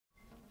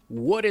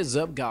What is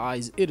up,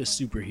 guys? It is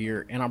Super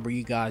here, and I'm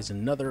bringing you guys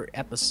another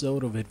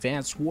episode of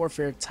Advanced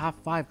Warfare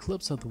Top 5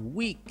 Clips of the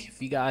Week.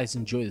 If you guys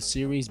enjoy the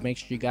series, make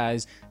sure you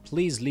guys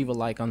please leave a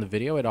like on the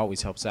video. It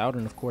always helps out.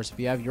 And of course, if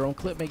you have your own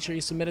clip, make sure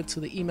you submit it to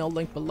the email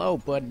link below.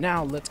 But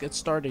now let's get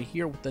started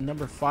here with the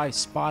number 5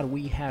 spot.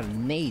 We have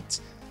Nate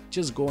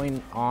just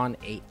going on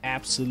a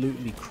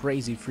absolutely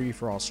crazy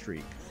free-for-all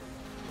streak.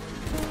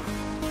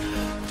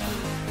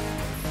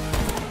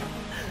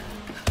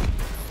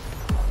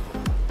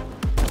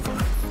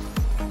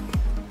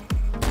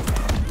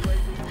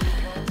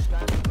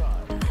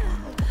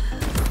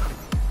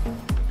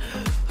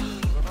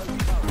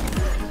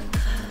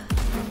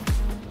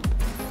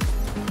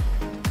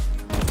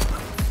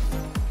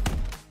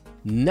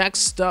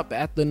 Next up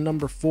at the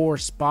number 4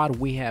 spot,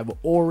 we have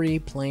Ori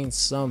playing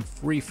some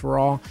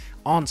free-for-all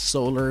on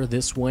Solar.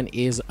 This one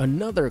is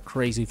another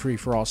crazy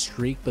free-for-all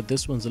streak, but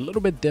this one's a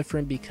little bit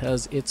different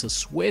because it's a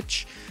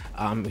switch.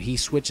 He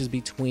switches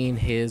between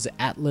his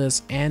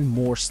Atlas and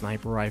more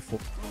sniper rifle.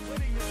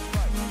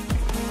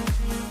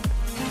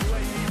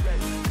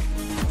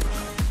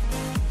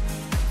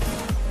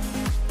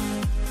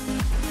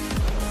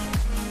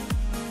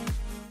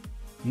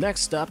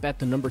 Next up at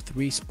the number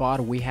 3 spot,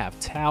 we have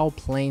Tao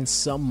playing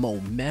some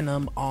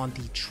momentum on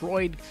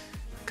Detroit.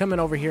 Coming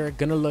over here,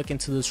 gonna look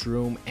into this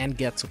room and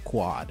get to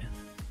quad.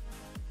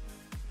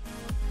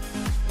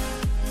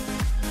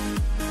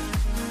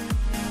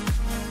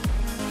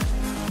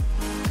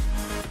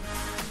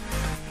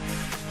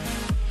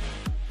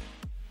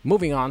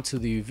 Moving on to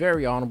the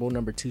very honorable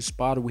number 2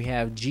 spot, we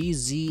have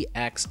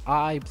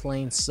GZXI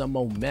playing some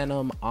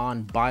momentum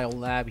on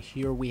Biolab.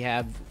 Here we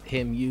have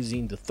him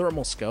using the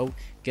thermal scope,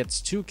 gets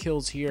 2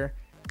 kills here,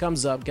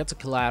 comes up, gets a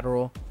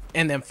collateral,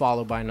 and then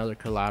followed by another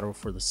collateral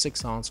for the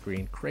 6 on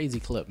screen. Crazy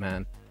clip,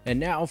 man. And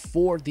now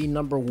for the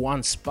number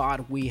 1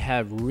 spot, we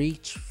have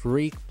Reach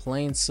Freak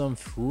playing some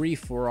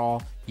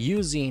free-for-all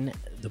using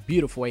the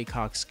beautiful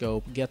ACOG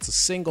scope, gets a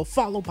single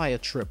followed by a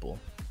triple.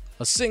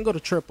 A single to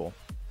triple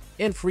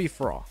in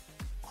free-for-all.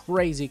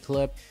 Crazy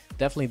clip,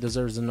 definitely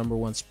deserves the number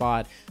 1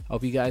 spot.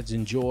 Hope you guys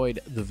enjoyed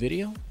the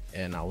video,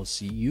 and I will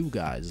see you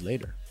guys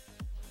later.